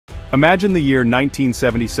Imagine the year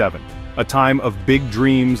 1977, a time of big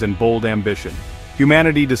dreams and bold ambition.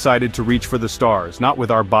 Humanity decided to reach for the stars, not with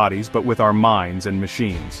our bodies but with our minds and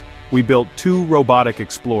machines. We built two robotic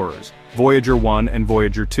explorers, Voyager 1 and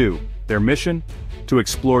Voyager 2. Their mission? To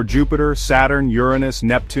explore Jupiter, Saturn, Uranus,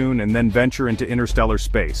 Neptune, and then venture into interstellar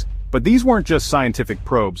space. But these weren't just scientific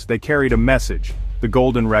probes, they carried a message, the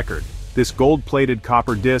golden record. This gold-plated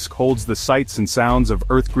copper disc holds the sights and sounds of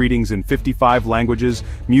Earth greetings in 55 languages,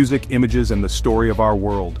 music, images, and the story of our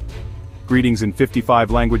world. Greetings in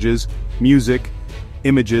 55 languages, music,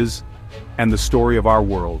 images, and the story of our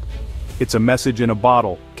world. It's a message in a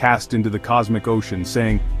bottle, cast into the cosmic ocean,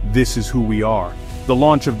 saying, "This is who we are." The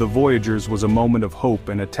launch of the Voyagers was a moment of hope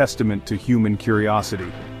and a testament to human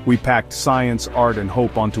curiosity. We packed science, art, and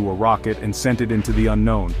hope onto a rocket and sent it into the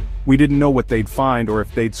unknown. We didn't know what they'd find or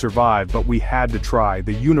if they'd survive, but we had to try.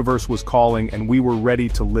 The universe was calling and we were ready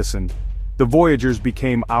to listen. The Voyagers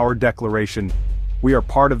became our declaration. We are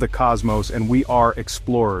part of the cosmos and we are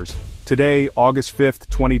explorers. Today, August 5th,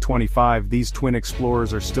 2025, these twin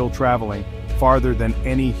explorers are still traveling, farther than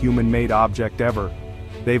any human-made object ever.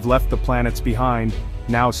 They've left the planets behind,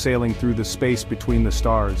 now sailing through the space between the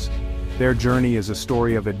stars. Their journey is a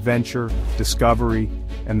story of adventure, discovery,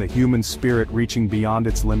 and the human spirit reaching beyond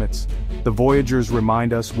its limits. The Voyagers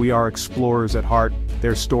remind us we are explorers at heart.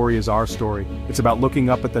 Their story is our story. It's about looking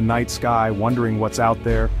up at the night sky, wondering what's out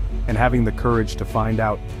there, and having the courage to find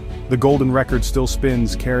out. The golden record still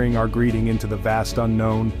spins, carrying our greeting into the vast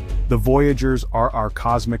unknown. The Voyagers are our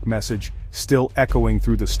cosmic message, still echoing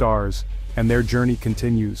through the stars, and their journey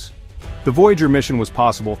continues. The Voyager mission was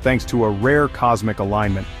possible thanks to a rare cosmic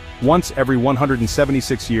alignment. Once every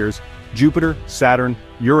 176 years, Jupiter, Saturn,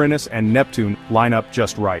 Uranus, and Neptune line up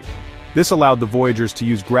just right. This allowed the Voyagers to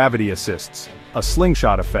use gravity assists, a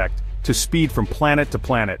slingshot effect, to speed from planet to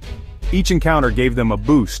planet. Each encounter gave them a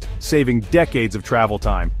boost, saving decades of travel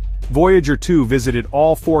time. Voyager 2 visited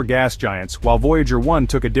all four gas giants, while Voyager 1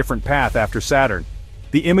 took a different path after Saturn.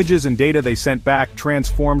 The images and data they sent back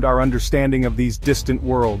transformed our understanding of these distant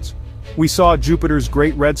worlds. We saw Jupiter's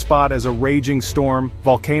Great Red Spot as a raging storm,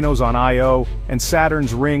 volcanoes on Io, and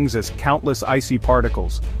Saturn's rings as countless icy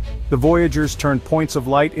particles. The Voyagers turned points of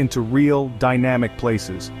light into real, dynamic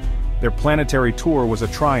places. Their planetary tour was a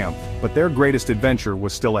triumph, but their greatest adventure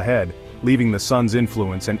was still ahead, leaving the sun's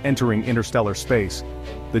influence and entering interstellar space.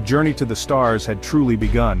 The journey to the stars had truly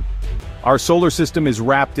begun. Our solar system is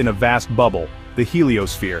wrapped in a vast bubble, the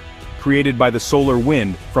Heliosphere, created by the solar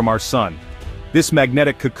wind from our sun. This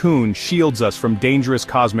magnetic cocoon shields us from dangerous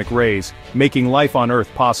cosmic rays, making life on Earth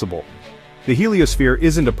possible. The heliosphere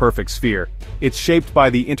isn't a perfect sphere. It's shaped by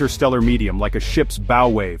the interstellar medium like a ship's bow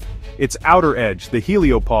wave. Its outer edge, the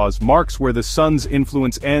heliopause, marks where the sun's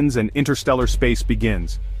influence ends and interstellar space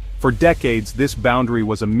begins. For decades, this boundary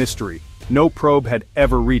was a mystery. No probe had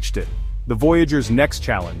ever reached it. The Voyager's next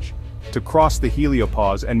challenge: to cross the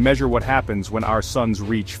heliopause and measure what happens when our sun's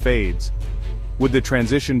reach fades. Would the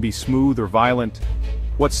transition be smooth or violent?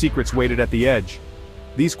 What secrets waited at the edge?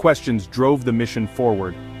 These questions drove the mission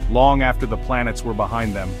forward, long after the planets were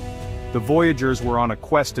behind them. The Voyagers were on a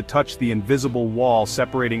quest to touch the invisible wall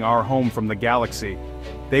separating our home from the galaxy.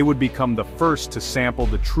 They would become the first to sample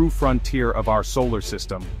the true frontier of our solar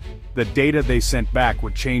system. The data they sent back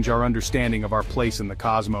would change our understanding of our place in the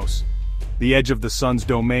cosmos. The edge of the sun's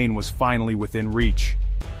domain was finally within reach.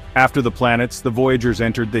 After the planets, the Voyagers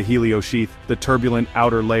entered the heliosheath, the turbulent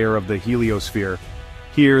outer layer of the heliosphere.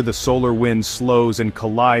 Here, the solar wind slows and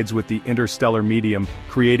collides with the interstellar medium,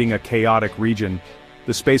 creating a chaotic region.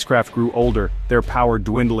 The spacecraft grew older, their power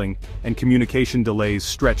dwindling, and communication delays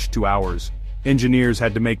stretched to hours. Engineers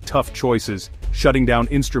had to make tough choices, shutting down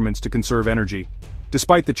instruments to conserve energy.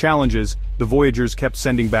 Despite the challenges, the Voyagers kept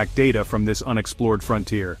sending back data from this unexplored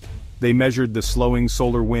frontier. They measured the slowing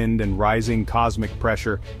solar wind and rising cosmic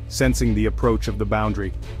pressure, sensing the approach of the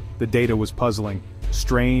boundary. The data was puzzling: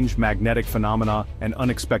 strange magnetic phenomena and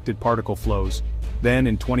unexpected particle flows. Then,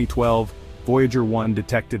 in 2012, Voyager 1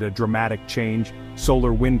 detected a dramatic change.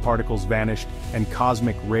 Solar wind particles vanished, and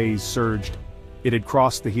cosmic rays surged. It had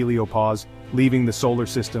crossed the heliopause, leaving the solar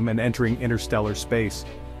system and entering interstellar space.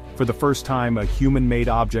 For the first time, a human-made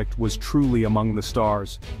object was truly among the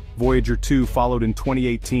stars. Voyager 2 followed in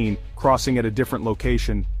 2018, crossing at a different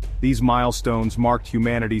location. These milestones marked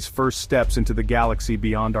humanity's first steps into the galaxy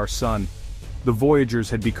beyond our sun. The Voyagers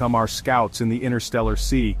had become our scouts in the interstellar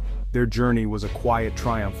sea. Their journey was a quiet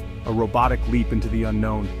triumph, a robotic leap into the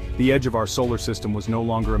unknown. The edge of our solar system was no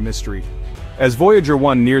longer a mystery. As Voyager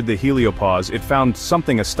 1 neared the heliopause, it found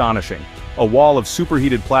something astonishing: a wall of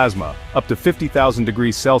superheated plasma, up to 50,000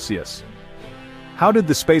 degrees Celsius. How did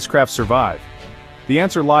the spacecraft survive? The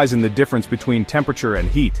answer lies in the difference between temperature and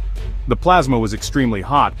heat. The plasma was extremely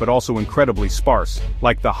hot but also incredibly sparse,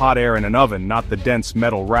 like the hot air in an oven, not the dense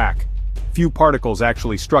metal rack. Few particles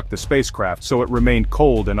actually struck the spacecraft, so it remained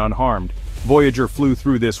cold and unharmed. Voyager flew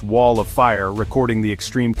through this wall of fire, recording the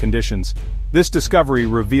extreme conditions. This discovery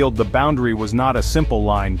revealed the boundary was not a simple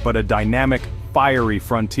line but a dynamic, fiery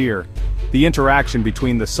frontier. The interaction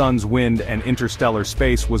between the sun's wind and interstellar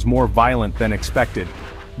space was more violent than expected.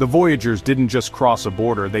 The Voyagers didn't just cross a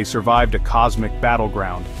border, they survived a cosmic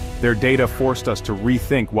battleground. Their data forced us to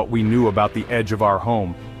rethink what we knew about the edge of our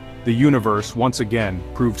home. The universe, once again,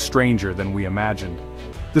 proved stranger than we imagined.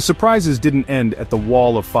 The surprises didn't end at the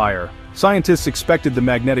wall of fire. Scientists expected the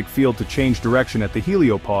magnetic field to change direction at the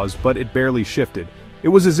heliopause, but it barely shifted. It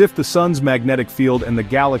was as if the sun's magnetic field and the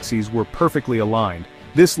galaxies were perfectly aligned.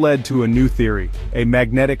 This led to a new theory, a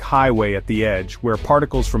magnetic highway at the edge, where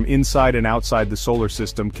particles from inside and outside the solar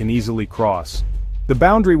system can easily cross. The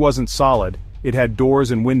boundary wasn't solid, it had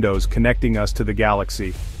doors and windows connecting us to the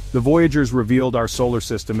galaxy. The Voyagers revealed our solar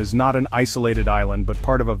system is not an isolated island but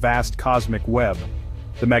part of a vast cosmic web.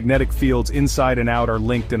 The magnetic fields inside and out are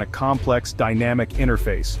linked in a complex, dynamic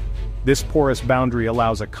interface. This porous boundary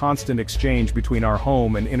allows a constant exchange between our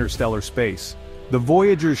home and interstellar space. The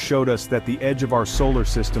Voyagers showed us that the edge of our solar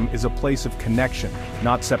system is a place of connection,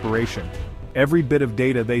 not separation. Every bit of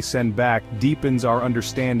data they send back deepens our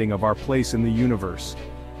understanding of our place in the universe.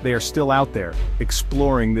 They are still out there,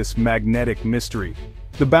 exploring this magnetic mystery.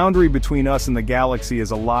 The boundary between us and the galaxy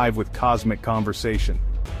is alive with cosmic conversation.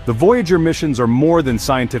 The Voyager missions are more than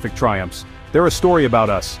scientific triumphs. They're a story about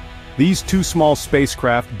us. These two small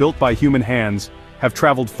spacecraft, built by human hands, have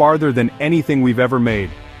traveled farther than anything we've ever made.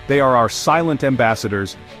 They are our silent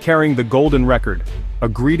ambassadors, carrying the golden record, a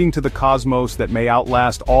greeting to the cosmos that may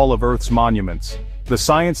outlast all of Earth's monuments. The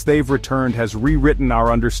science they've returned has rewritten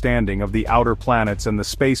our understanding of the outer planets and the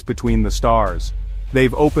space between the stars.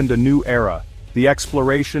 They've opened a new era, the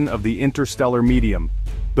exploration of the interstellar medium.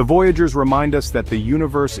 The Voyagers remind us that the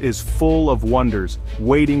universe is full of wonders,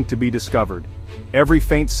 waiting to be discovered. Every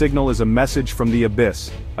faint signal is a message from the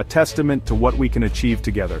abyss, a testament to what we can achieve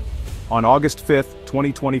together. On August 5th,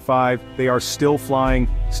 2025, they are still flying,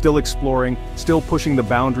 still exploring, still pushing the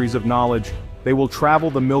boundaries of knowledge. They will travel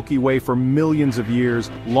the Milky Way for millions of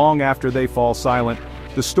years, long after they fall silent.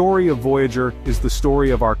 The story of Voyager is the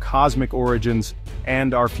story of our cosmic origins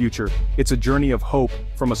and our future. It's a journey of hope,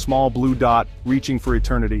 from a small blue dot reaching for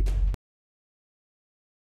eternity.